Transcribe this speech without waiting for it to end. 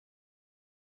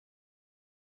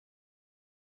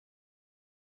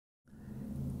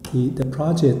The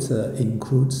project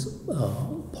includes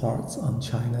parts on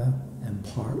China and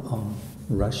part on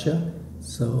Russia.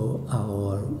 So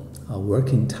our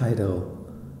working title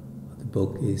of the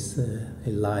book is A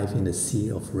Life in the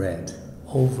Sea of Red.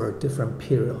 Over a different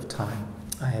period of time,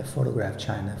 I have photographed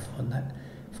China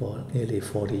for nearly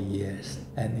 40 years.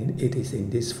 And it is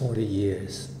in these 40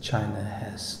 years, China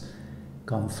has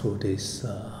gone through this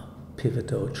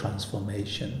pivotal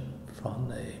transformation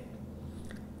from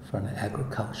an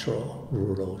agricultural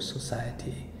rural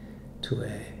society to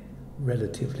a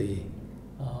relatively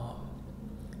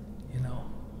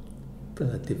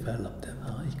developed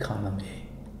economy,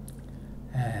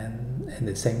 and at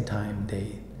the same time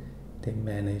they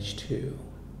managed to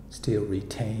still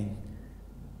retain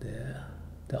the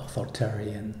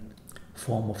authoritarian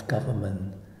form of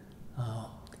government,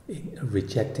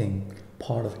 rejecting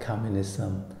part of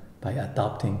communism by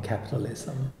adopting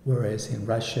capitalism, whereas in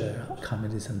Russia,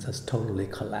 communism has totally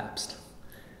collapsed.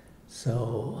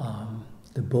 So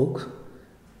the book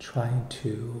trying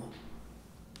to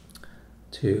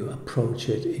approach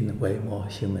it in a way more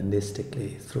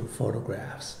humanistically through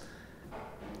photographs.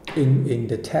 In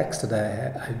the text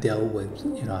that I dealt with,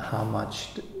 how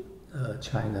much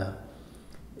China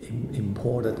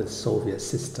imported the Soviet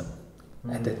system.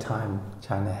 At that time,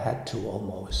 China had to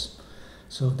almost.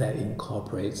 So that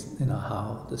incorporates,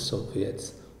 how the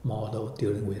Soviets model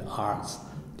dealing with arts,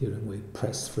 dealing with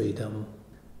press freedom.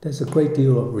 There's a great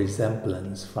deal of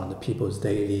resemblance from the People's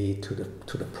Daily to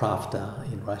the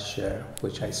Pravda in Russia,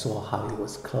 which I saw how it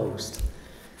was closed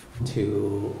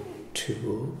to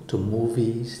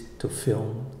movies, to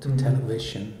film, to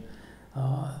television.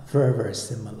 Very, very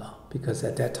similar, because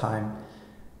at that time,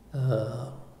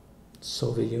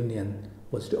 Soviet Union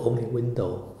was the only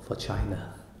window for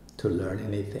China to learn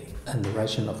anything. And the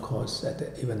Russian, of course,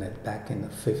 back in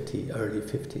the early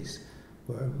 50s,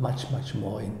 were much, much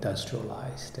more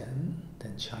industrialized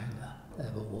than China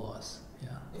ever was.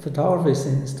 Yeah. Photography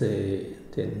since the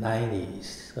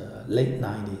 90s, late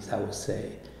 90s, I would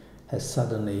say, has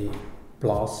suddenly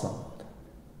blossomed.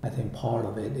 I think part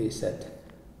of it is that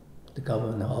the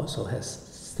government also has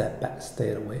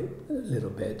stayed away a little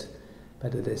bit,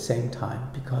 but at the same time,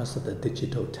 because of the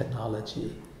digital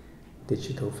technology,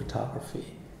 digital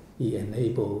photography, it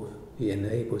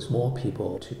enables more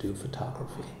people to do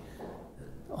photography.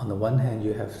 On the one hand,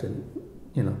 you have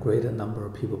the greater number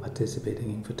of people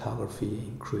participating in photography,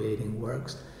 in creating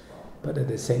works, but at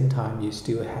the same time, you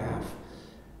still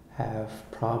have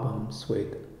problems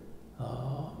with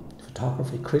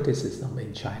photography criticism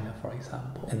in China, for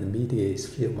example, and the media is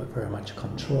still very much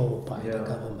controlled by the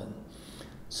government.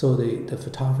 So the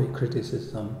photography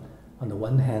criticism, on the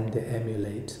one hand, they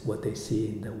emulate what they see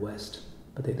in the West,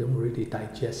 but they don't really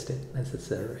digest it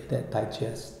necessarily. That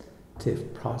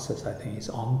digestive process, I think, is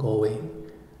ongoing.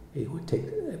 It would take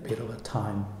a bit of a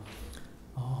time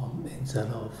instead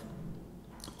of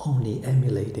only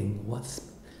emulating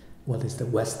what is the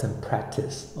Western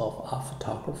practice of art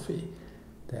photography,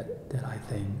 that I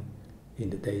think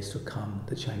in the days to come,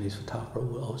 the Chinese photographer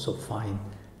will also find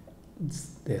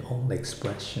their own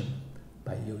expression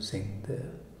by using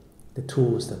the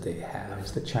tools that they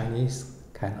have. The Chinese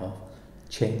kind of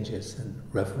changes and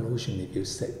revolution, if you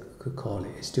could call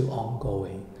it, is still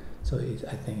ongoing. So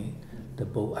I think the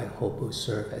book, I hope, will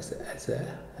serve as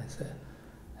a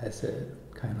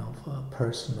kind of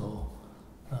personal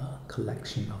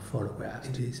collection of photographs.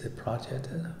 It is a project,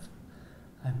 and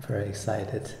I'm very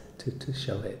excited to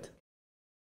show it.